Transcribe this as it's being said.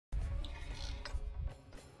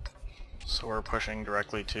So we're pushing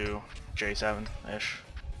directly to J7-ish.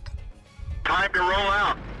 Time to roll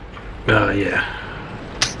out. Yeah.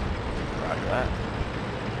 Roger that.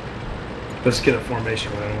 Let's get a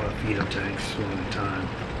formation where I don't want to feed them tanks one at a time.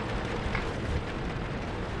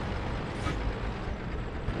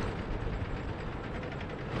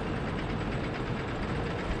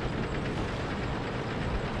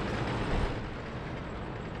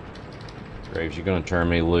 Graves, you're going to turn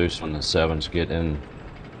me loose when the 7s get in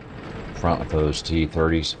front of those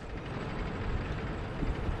T-30s.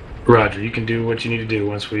 Roger, you can do what you need to do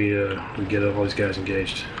once we get all these guys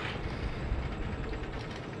engaged.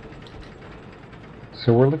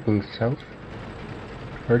 So we're looking south.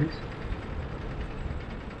 30s?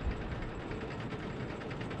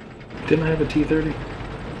 Didn't I have a T-30?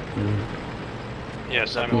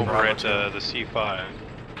 Yes, I'm over at the C5.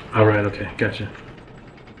 Alright, okay, gotcha.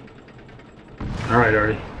 Alright,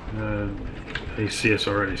 Artie. They see us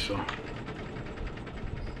already, so.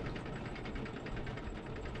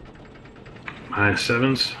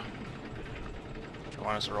 -7s. Do you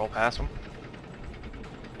want us to roll past them?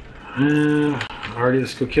 Artie,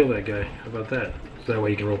 let's go kill that guy. How about that? So that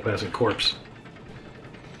way you can roll past a corpse.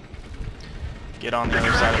 Get on the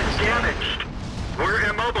other side of this thing. Damaged. We're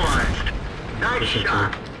immobilized. Nice Push into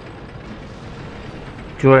shot. him.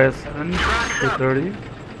 QS7, Tracks up. 230.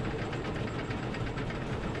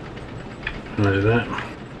 Roger that.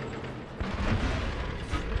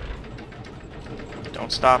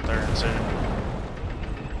 Don't stop there, Incision.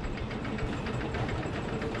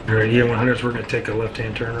 Alright, EM100s, we're going to take a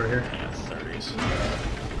left-hand turn right here. Yeah, 30s.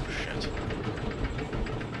 Shit.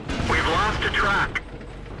 We've lost a track.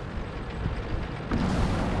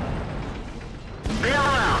 Bail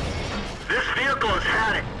out. This vehicle has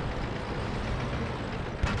had it.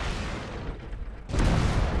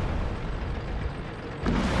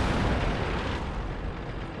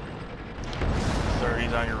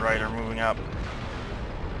 On your right are moving up.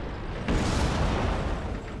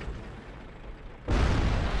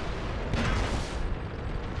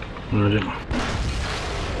 Roger.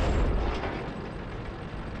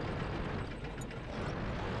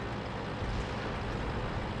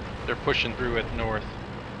 They're pushing through at north.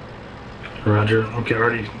 Roger. Okay,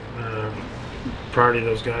 Artie, priority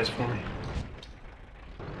those guys for me.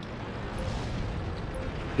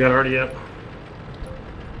 Got Artie up.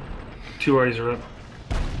 2 Arties are up.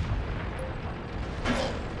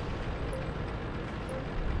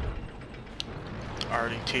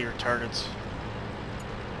 Already to your targets.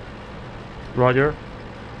 Roger.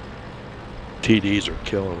 TDs are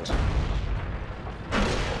killing us.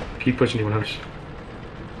 Keep pushing E100s.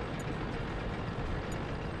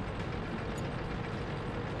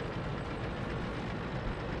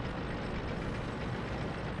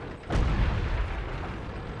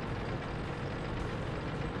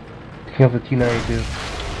 Taking up the T92.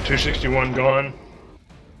 261 gone.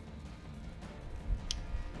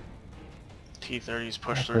 T-30s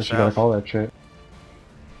push through First you gotta south. call that shit.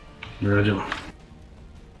 Roger.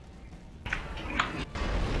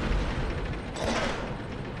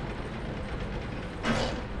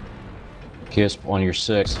 Kiss on your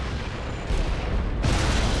 6.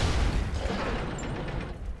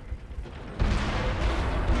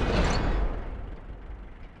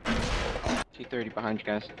 T-30 behind you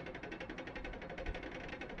guys.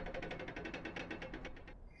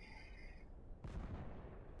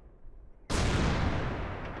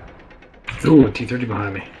 Ooh, a T-30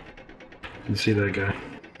 behind me. Can see that guy.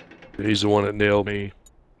 He's the one that nailed me.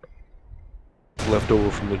 Left over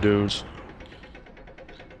from the dunes.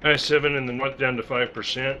 I-7 in the north down to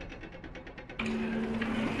 5%.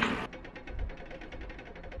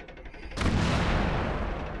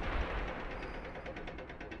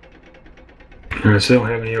 Alright, so they don't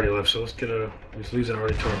have any area left, so let's lose that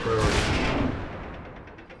already to our priority.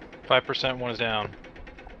 5%, one is down.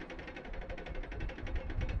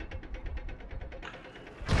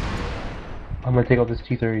 I'm gonna take out this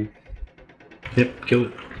T-30. Yep, kill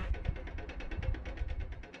it.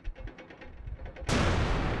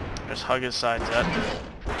 Just hug his sides up.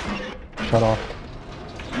 Shut off.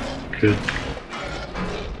 Good.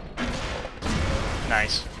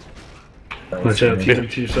 Nice. Watch out,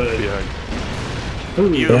 T-32 side. Behind.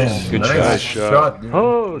 Ooh, Yes. Good Nice shot.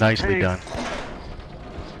 Oh, Nicely thanks. done.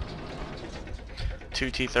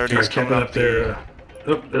 2 T-30s Alright, coming coming up up there.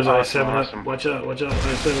 Oh, there's Awesome, I-7 awesome. up. Watch out,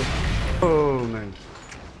 I-7. Oh, man.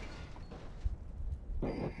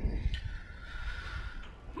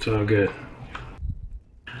 It's all good.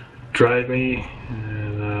 Drive me,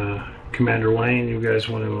 and Commander Wayne, you guys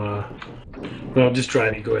want to, well, just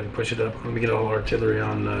drive me. Go ahead and push it up. Let me get all artillery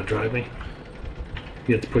on drive me.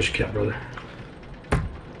 You have to push cap, brother.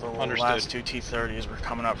 the Understood. last two T-30s were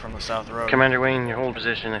coming up from the south road. Commander Wayne, your hold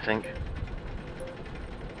position, I think.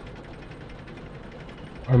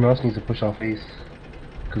 Our mouse needs to push off ace.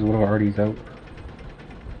 Because one of our RD's out.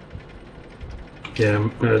 Yeah,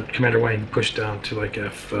 Commander Wayne pushed down to like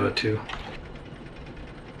F2.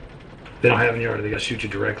 They don't have any arty, they gotta shoot you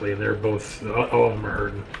directly, and they're both, all of them are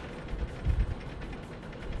hurting.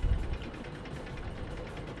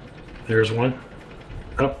 There's one.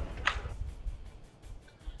 Up.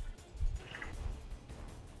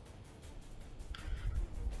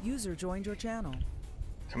 User joined your channel.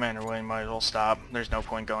 Commander Wayne might as well stop. There's no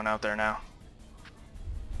point going out there now.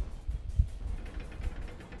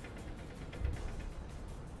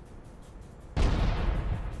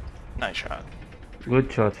 Nice shot.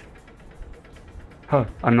 Good shot. Huh,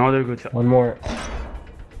 another good shot. One more.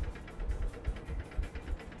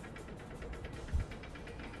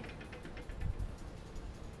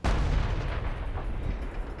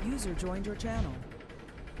 User joined your channel.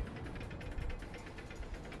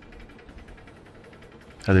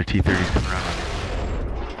 Other T-30s coming around.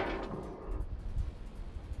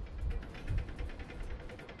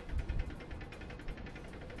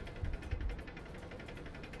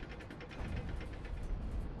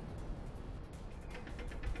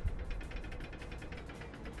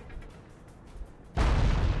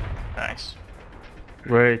 Nice.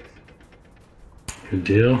 Great. Good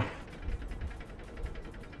deal.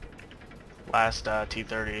 Last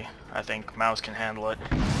T-30, I think Mouse can handle it.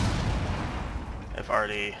 If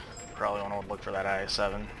RD, probably want to look for that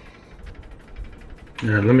IS-7.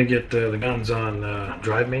 Alright, let me get the guns on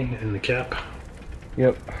drive me in the cap.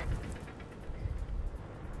 Yep.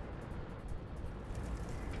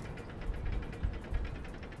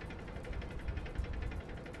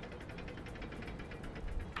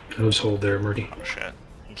 I'll just hold there, Murdy. Oh shit,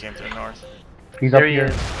 he came through north. He's up There he here.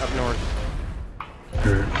 is, up north.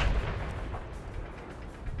 Alright.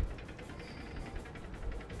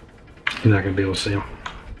 You're not gonna be able to see him.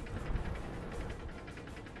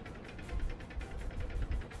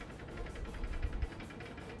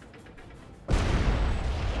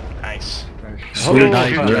 Nice. Sweet.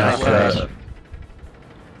 Nice job.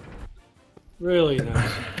 Really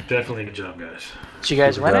nice. Definitely good job, guys. Did you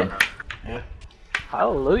guys win it? Yeah.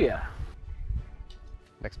 Hallelujah.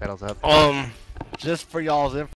 Next battle's up. Just for y'all's information.